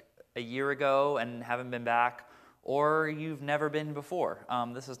like a year ago and haven't been back, or you've never been before.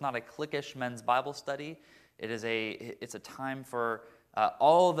 This is not a cliquish men's Bible study. It's a time for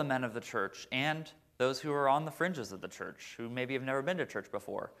all the men of the church and those who are on the fringes of the church, who maybe have never been to church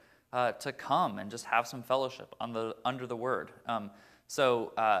before, to come and just have some fellowship under the Word.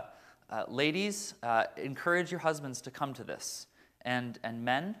 Ladies, encourage your husbands to come to this, and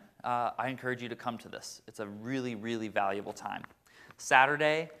men, I encourage you to come to this. It's a really, really valuable time.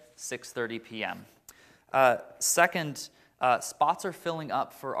 Saturday, 6:30 p.m. Second, spots are filling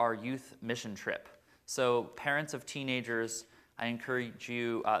up for our youth mission trip. So parents of teenagers, I encourage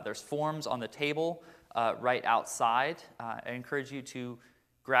you, there's forms on the table right outside. I encourage you to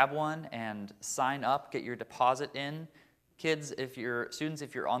grab one and sign up, get your deposit in. Kids, students,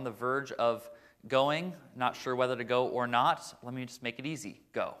 if you're on the verge of going, not sure whether to go or not, let me just make it easy.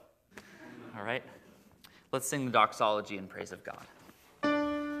 Go. All right? Let's sing the doxology in praise of God.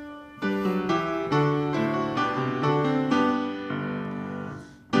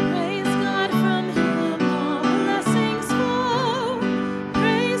 Praise God from whom all blessings flow.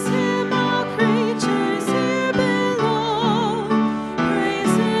 Praise Him, all creatures here below.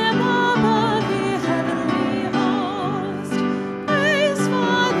 Praise Him above, ye heavenly host. Praise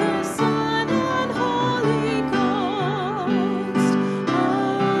Father, Son, and Holy Ghost.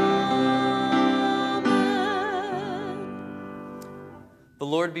 Amen. The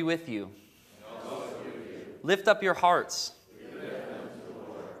Lord be with you. Lift up your hearts.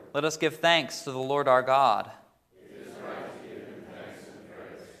 Let us give thanks to the Lord our God.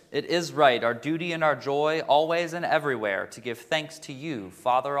 It is right, our duty and our joy, always and everywhere, to give thanks to you,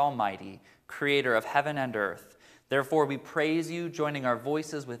 Father Almighty, Creator of heaven and earth. Therefore we praise you, joining our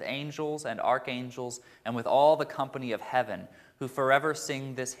voices with angels and archangels and with all the company of heaven, who forever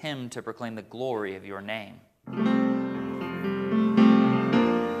sing this hymn to proclaim the glory of your name.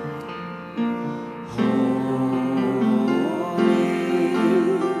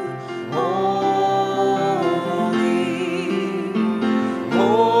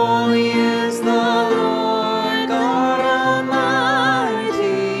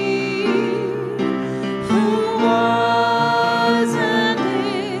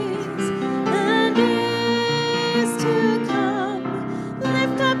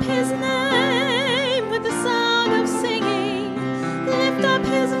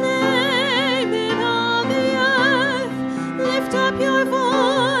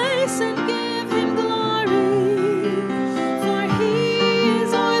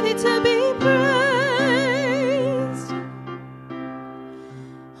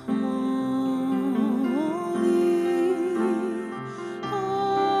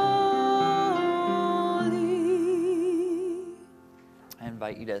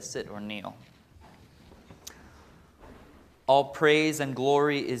 You to sit or kneel. All praise and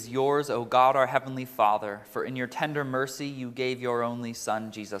glory is yours, O God, our heavenly Father, for in your tender mercy you gave your only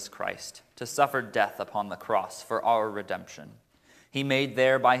Son, Jesus Christ, to suffer death upon the cross for our redemption. He made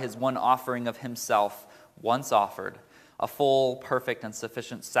there by his one offering of himself, once offered, a full, perfect, and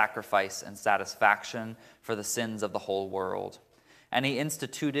sufficient sacrifice and satisfaction for the sins of the whole world. And he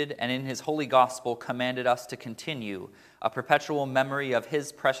instituted and in his holy gospel commanded us to continue a perpetual memory of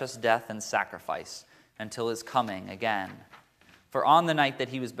his precious death and sacrifice until his coming again. For on the night that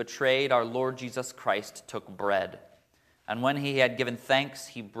he was betrayed, our Lord Jesus Christ took bread. And when he had given thanks,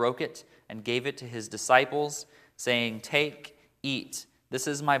 he broke it and gave it to his disciples, saying, "Take, eat, this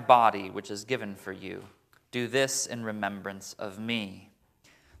is my body, which is given for you. Do this in remembrance of me."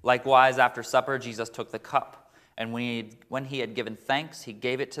 Likewise, after supper, Jesus took the cup. And when he had given thanks, he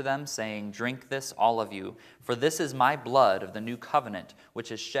gave it to them, saying, "Drink this, all of you, for this is my blood of the new covenant,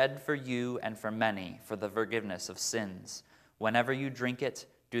 which is shed for you and for many for the forgiveness of sins. Whenever you drink it,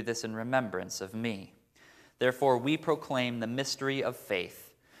 do this in remembrance of me." Therefore we proclaim the mystery of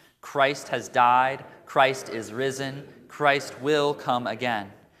faith. Christ has died, Christ is risen, Christ will come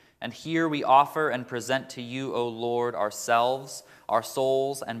again. And here we offer and present to you, O Lord, ourselves, our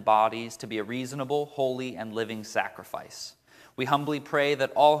souls and bodies, to be a reasonable, holy, and living sacrifice. We humbly pray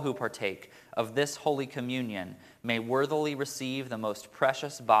that all who partake of this holy communion may worthily receive the most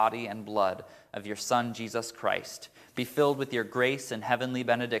precious body and blood of your Son, Jesus Christ, be filled with your grace and heavenly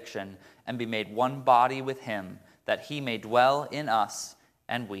benediction, and be made one body with him, that he may dwell in us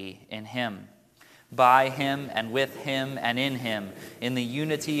and we in him. By him and with him and in him, in the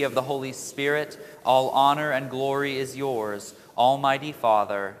unity of the Holy Spirit, all honor and glory is yours, Almighty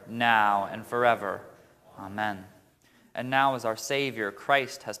Father, now and forever. Amen. And now, as our Savior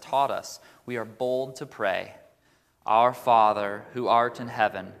Christ has taught us, we are bold to pray. Our Father, who art in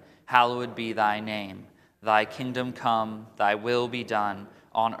heaven, hallowed be thy name. Thy kingdom come, thy will be done,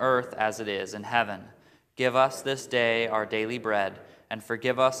 on earth as it is in heaven. Give us this day our daily bread, and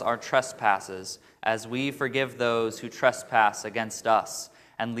forgive us our trespasses, as we forgive those who trespass against us.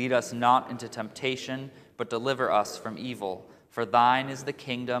 And lead us not into temptation, but deliver us from evil. For thine is the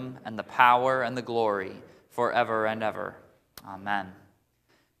kingdom, and the power, and the glory, forever and ever. Amen.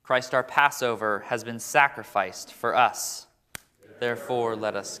 Christ our Passover has been sacrificed for us. Therefore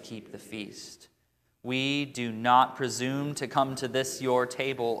let us keep the feast. We do not presume to come to this your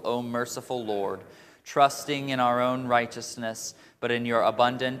table, O merciful Lord, trusting in our own righteousness, but in your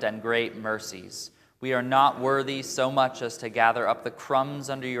abundant and great mercies. We are not worthy so much as to gather up the crumbs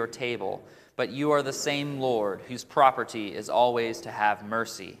under your table, but you are the same Lord, whose property is always to have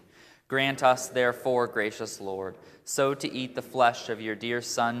mercy. Grant us, therefore, gracious Lord, so to eat the flesh of your dear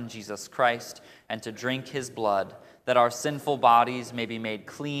Son, Jesus Christ, and to drink his blood, that our sinful bodies may be made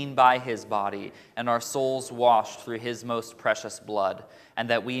clean by his body, and our souls washed through his most precious blood, and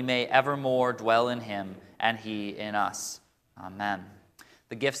that we may evermore dwell in him, and he in us. Amen.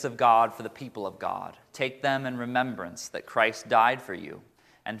 The gifts of God for the people of God. Take them in remembrance that Christ died for you,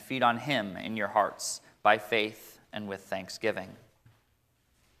 and feed on him in your hearts by faith and with thanksgiving.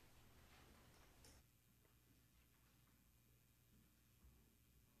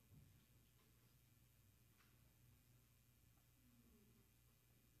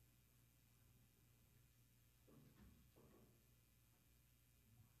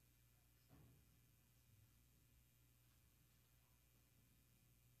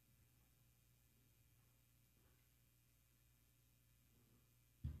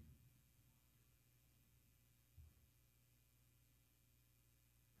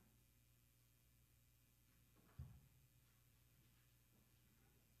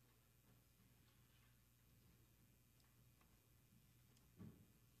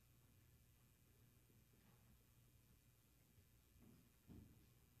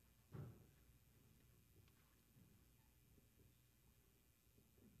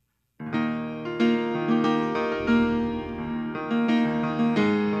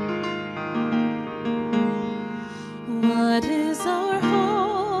 What is our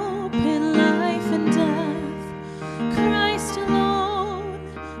hope in life and death? Christ alone,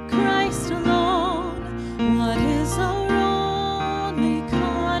 Christ alone. What is our only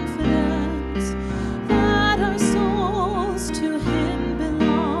confidence? That our souls to him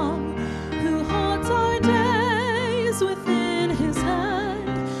belong, who holds our days within his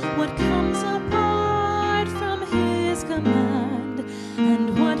hand. What comes apart from his command,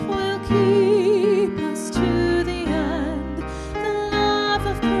 and what will keep us to the end, the love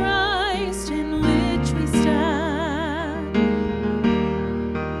of Christ in which we stand.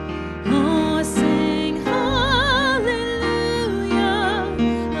 Oh, sing hallelujah,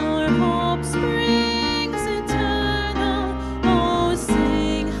 our hope springs eternal. Oh,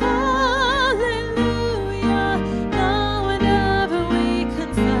 sing hallelujah, now and ever we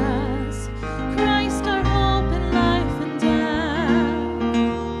confess, Christ our hope in life and death.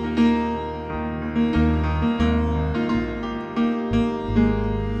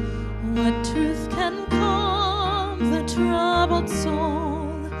 What truth can calm the troubled soul?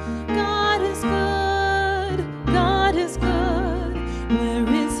 God is good, God is good. Where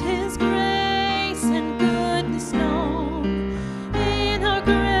is his grace and goodness known? In our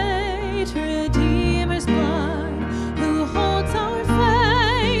great Redeemer's blood, who holds our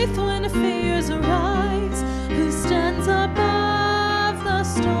faith when fears arise, who stands above the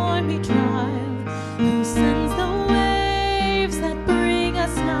stormy trial, who sends the waves that bring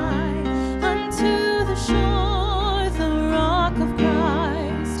us nigh unto the shore, the rock of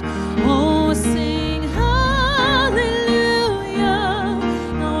Christ. Oh, sing hallelujah,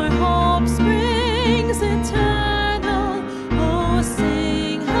 our hope springs eternal. Oh,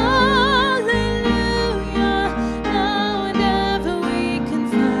 sing hallelujah, now and ever we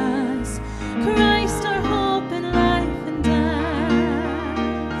confess, Christ our hope in life and death.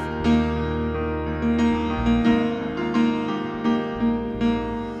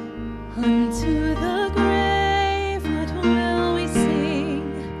 Unto the grave, what will we sing?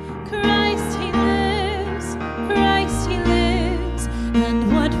 Christ he lives, and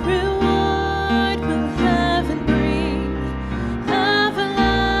what reward will heaven bring?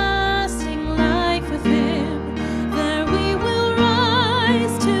 Everlasting life with him, there we will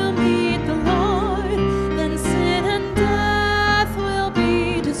rise to meet the Lord. Then sin and death will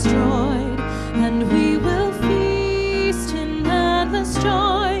be destroyed, and we will feast in endless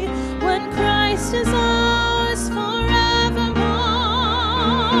joy when Christ is ours forevermore.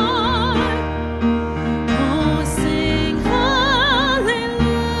 Oh, sing hallelujah,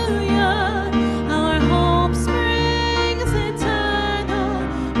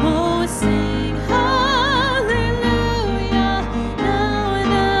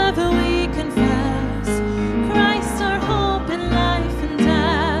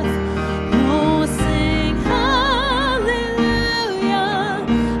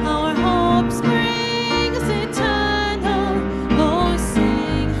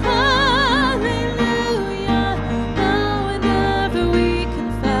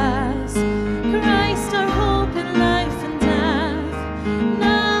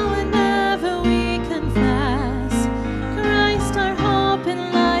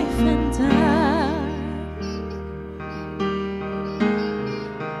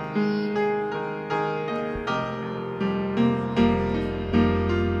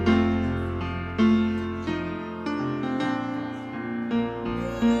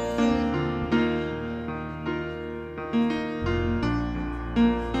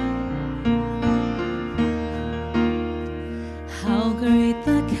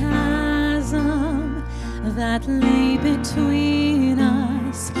 between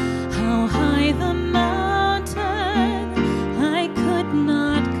us. How high the mountain I could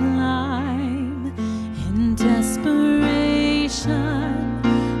not climb. In desperation,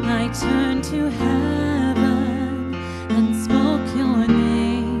 I turned to heaven and spoke your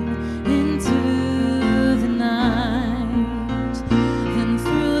name into the night. Then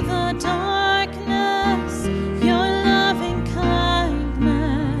through the darkness, your loving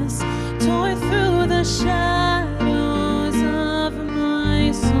kindness tore through the shadows of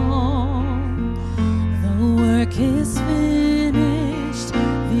my soul. The work is finished,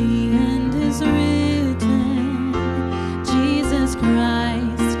 the end is written. Jesus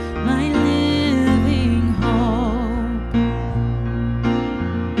Christ, my living hope.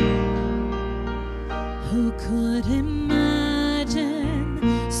 Who could imagine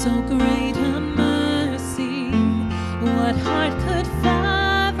so great a mercy? What heart could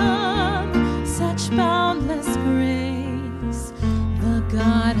fathom such boundless grace? The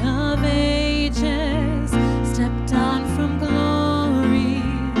God of ages stepped down from glory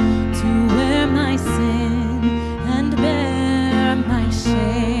to wear my sin and bear my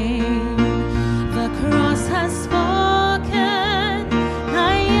shame. The cross has spoken,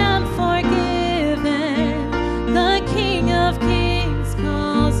 I am forgiven. The King of Kings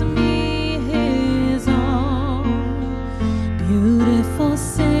calls me his own. Beautiful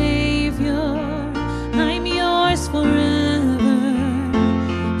Savior, I'm yours forever.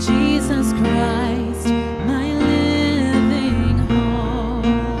 Jesus Christ, my living hope.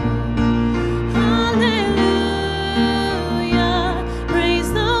 Hallelujah, praise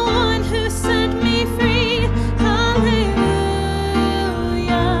the one who set me free. Hallelujah,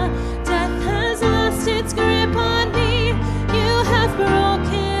 death has lost its grip on me. You have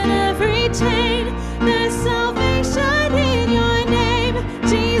broken every chain. There's salvation in your name,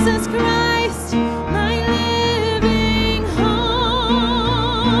 Jesus Christ, my living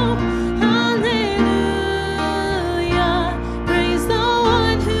hope. Hallelujah, praise the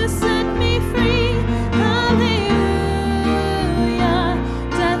one who set me free. Hallelujah,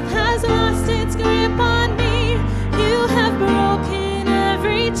 death has lost its grip on me. You have broken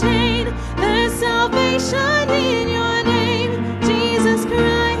every chain. There's salvation in your name, Jesus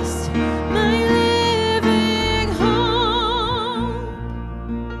Christ, my living hope.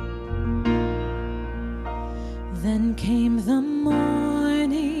 Then came the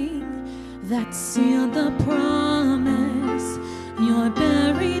morning that sealed the promise. Your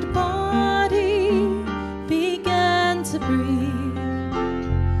buried body began to breathe.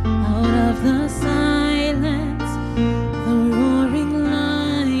 Out of the silence, the roaring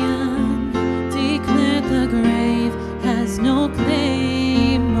lion declared the grave has no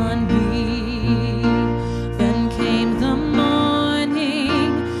claim on me. Then came the morning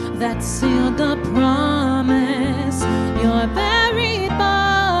that sealed the promise. Your buried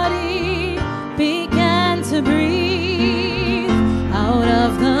body began to breathe. Out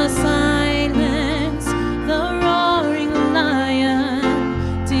of the silence,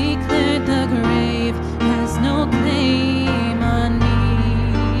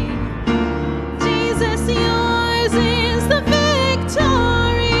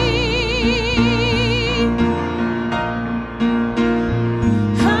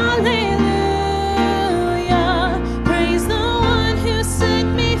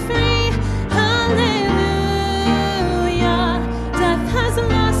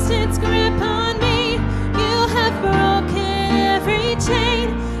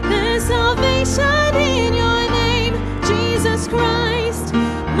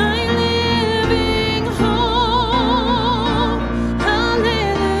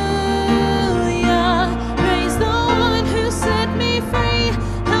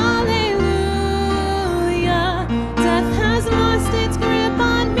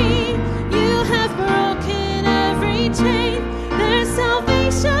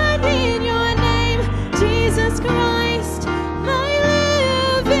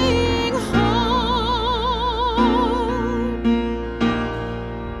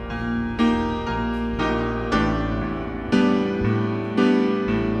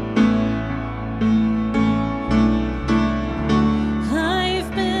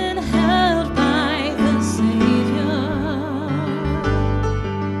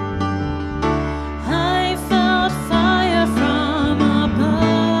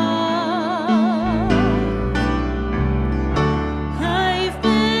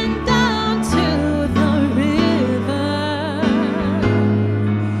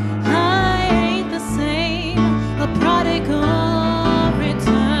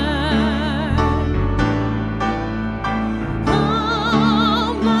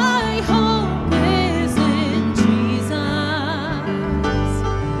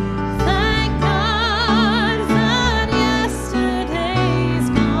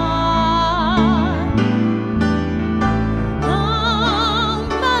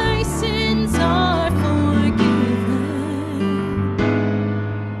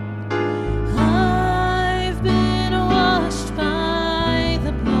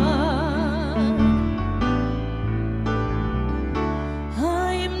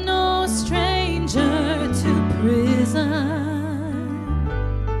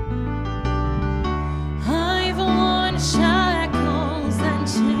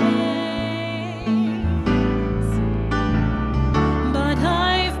 chains, but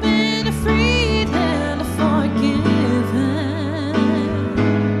I've been freed and forgiven.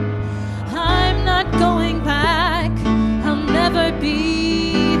 I'm not going back, I'll never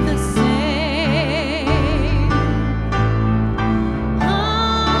be the same.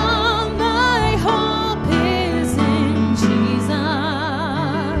 All my hope is in Jesus.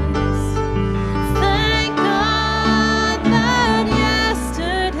 Thank God that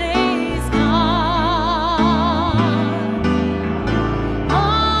yesterday's gone.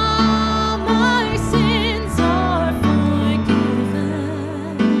 All my sins are forgiven.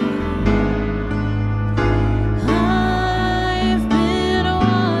 I've been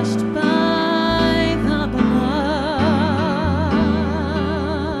washed by the blood.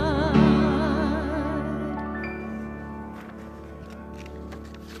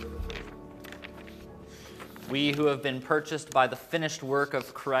 We who have been purchased by the finished work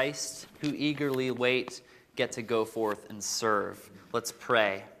of Christ, who eagerly wait, get to go forth and serve. Let's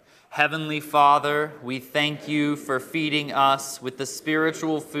pray. Heavenly Father, we thank you for feeding us with the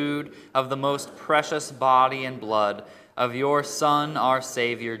spiritual food of the most precious body and blood of your Son, our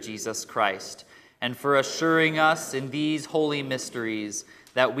Savior, Jesus Christ, and for assuring us in these holy mysteries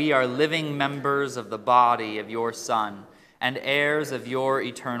that we are living members of the body of your Son and heirs of your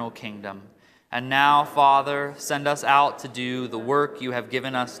eternal kingdom. And now, Father, send us out to do the work you have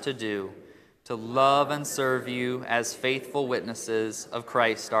given us to do, to love and serve you as faithful witnesses of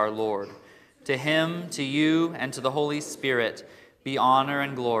Christ our Lord. To him, to you, and to the Holy Spirit be honor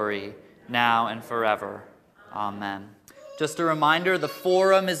and glory, now and forever. Amen. Just a reminder, the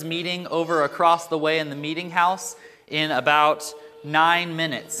forum is meeting over across the way in the meeting house in about 9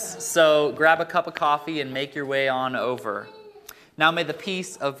 minutes. So grab a cup of coffee and make your way on over. Now may the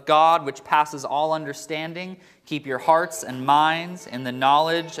peace of God, which passes all understanding, keep your hearts and minds in the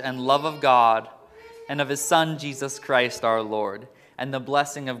knowledge and love of God and of his Son, Jesus Christ our Lord, and the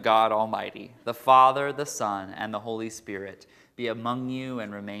blessing of God Almighty, the Father, the Son, and the Holy Spirit be among you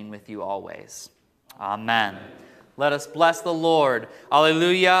and remain with you always. Amen. Let us bless the Lord.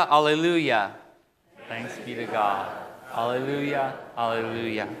 Alleluia, alleluia. Thanks be to God. Alleluia,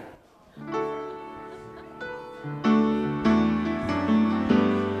 alleluia.